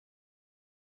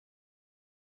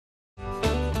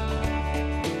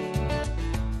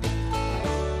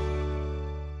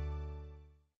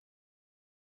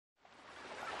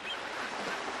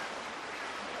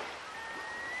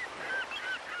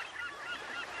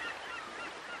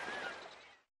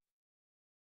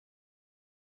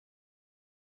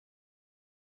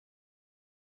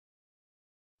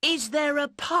Is there a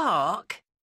park?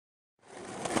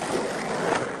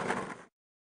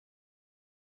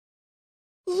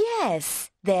 Yes,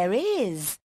 there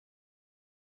is.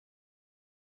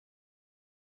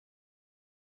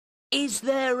 Is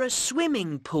there a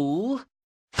swimming pool?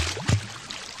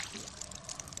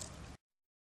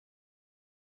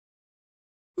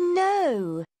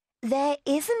 No, there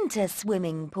isn't a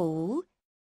swimming pool.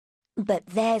 But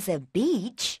there's a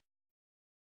beach.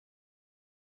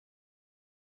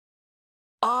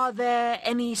 Are there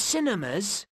any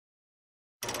cinemas?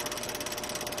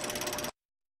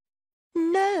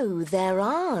 No, there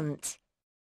aren't.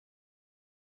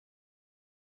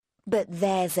 But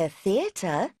there's a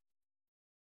theatre.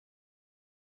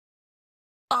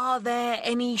 Are there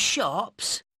any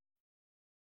shops?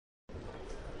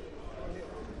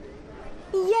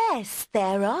 Yes,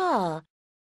 there are.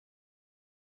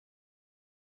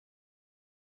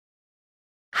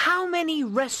 How many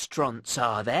restaurants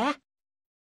are there?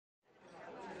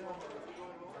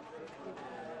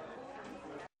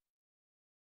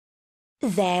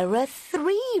 There are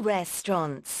 3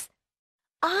 restaurants.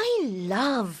 I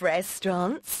love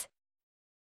restaurants.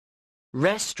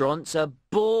 Restaurants are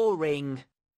boring.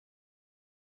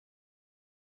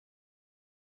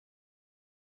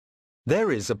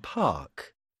 There is a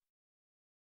park.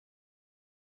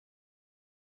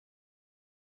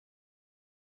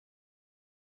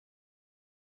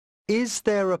 Is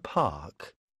there a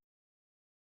park?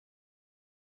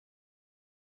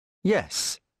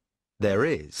 Yes, there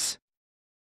is.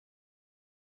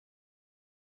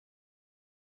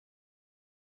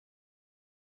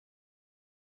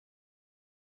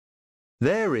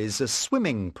 There is a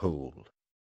swimming pool.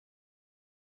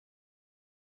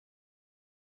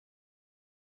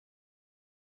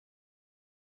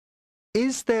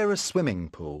 Is there a swimming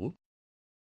pool?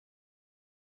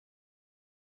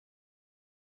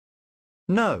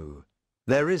 No,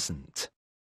 there isn't.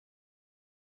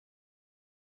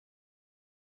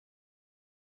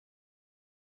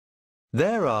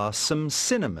 There are some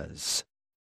cinemas.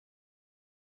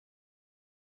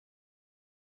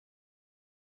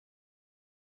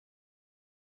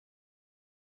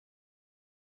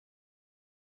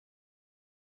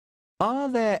 Are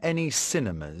there any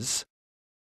cinemas?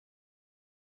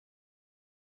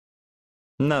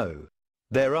 No,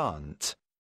 there aren't.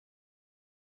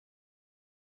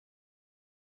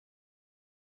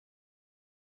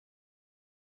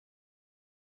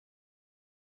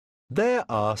 There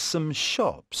are some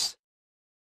shops.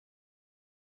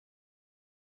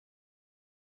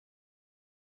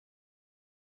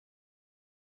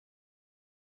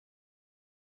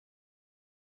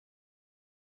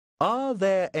 Are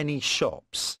there any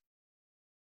shops?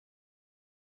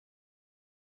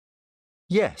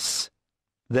 Yes,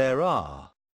 there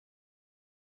are.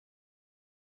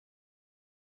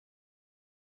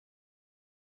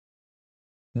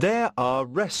 There are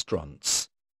restaurants.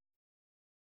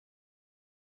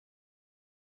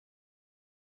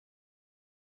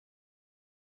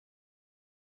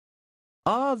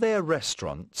 Are there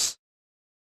restaurants?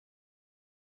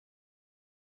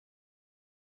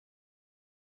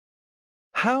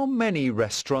 How many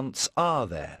restaurants are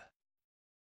there?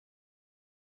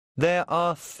 There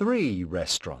are 3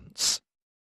 restaurants.